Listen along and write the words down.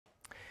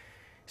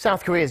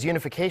South Korea's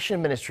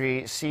unification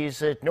ministry sees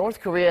that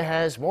North Korea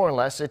has more or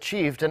less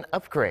achieved an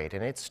upgrade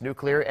in its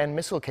nuclear and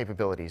missile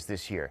capabilities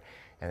this year,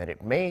 and that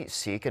it may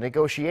seek a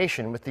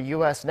negotiation with the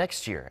U.S.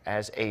 next year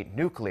as a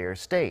nuclear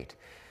state.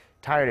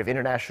 Tired of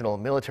international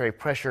military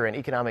pressure and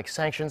economic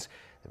sanctions,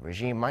 the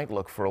regime might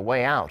look for a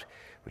way out,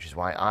 which is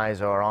why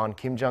eyes are on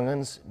Kim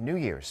Jong-un's New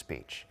Year's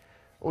speech.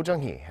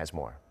 Jung-hee has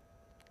more.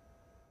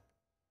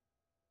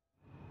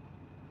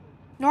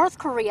 North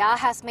Korea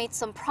has made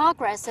some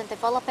progress in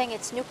developing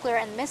its nuclear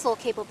and missile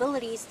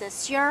capabilities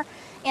this year,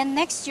 and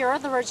next year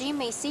the regime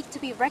may seek to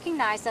be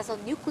recognized as a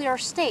nuclear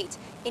state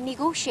and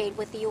negotiate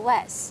with the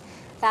U.S.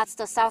 That's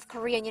the South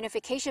Korean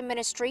Unification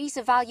Ministry's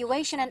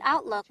evaluation and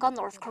outlook on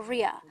North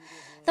Korea.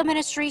 The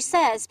ministry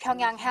says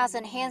Pyongyang has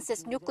enhanced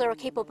its nuclear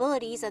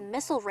capabilities and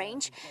missile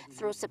range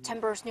through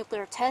September's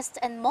nuclear tests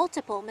and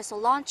multiple missile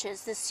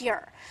launches this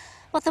year.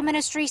 But the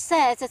ministry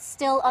says it's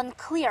still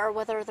unclear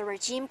whether the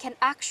regime can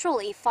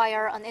actually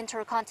fire an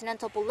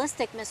intercontinental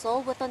ballistic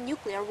missile with a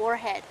nuclear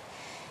warhead.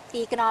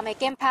 The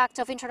economic impact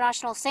of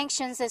international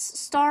sanctions is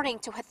starting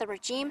to hit the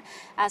regime,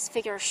 as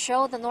figures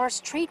show the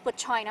North's trade with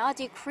China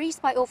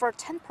decreased by over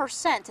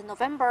 10% in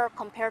November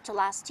compared to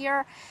last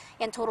year,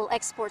 and total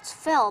exports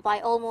fell by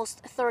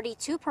almost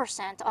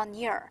 32% on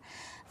year.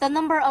 The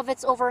number of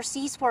its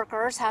overseas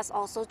workers has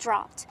also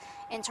dropped.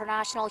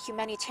 International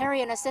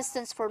humanitarian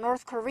assistance for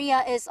North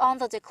Korea is on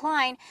the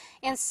decline,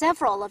 and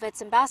several of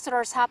its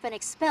ambassadors have been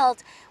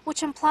expelled,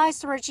 which implies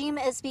the regime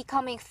is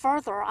becoming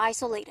further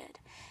isolated.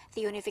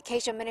 The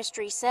Unification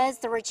Ministry says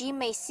the regime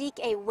may seek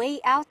a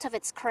way out of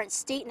its current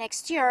state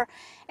next year,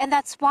 and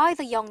that's why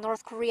the young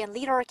North Korean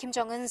leader Kim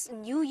Jong-un's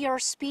New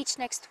Year's speech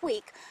next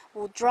week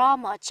will draw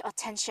much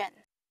attention.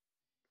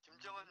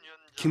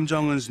 Kim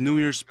Jong-un's New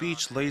Year's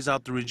speech lays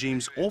out the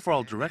regime's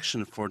overall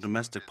direction for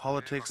domestic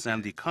politics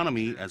and the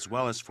economy, as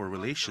well as for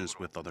relations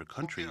with other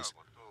countries.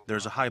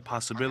 There's a high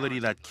possibility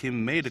that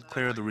Kim may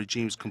declare the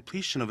regime's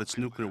completion of its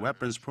nuclear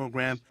weapons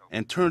program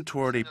and turn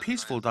toward a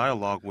peaceful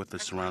dialogue with the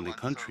surrounding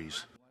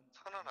countries.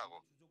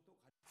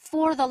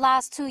 For the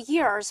last 2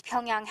 years,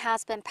 Pyongyang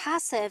has been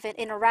passive in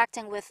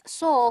interacting with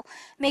Seoul,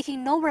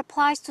 making no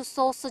replies to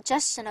Seoul's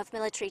suggestion of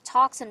military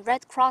talks and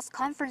Red Cross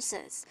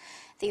conferences.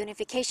 The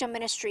Unification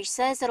Ministry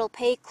says it'll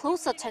pay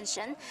close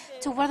attention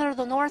to whether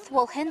the North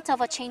will hint of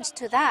a change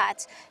to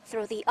that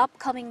through the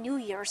upcoming New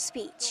Year's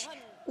speech.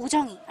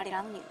 Jong-hee,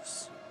 Arirang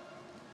News.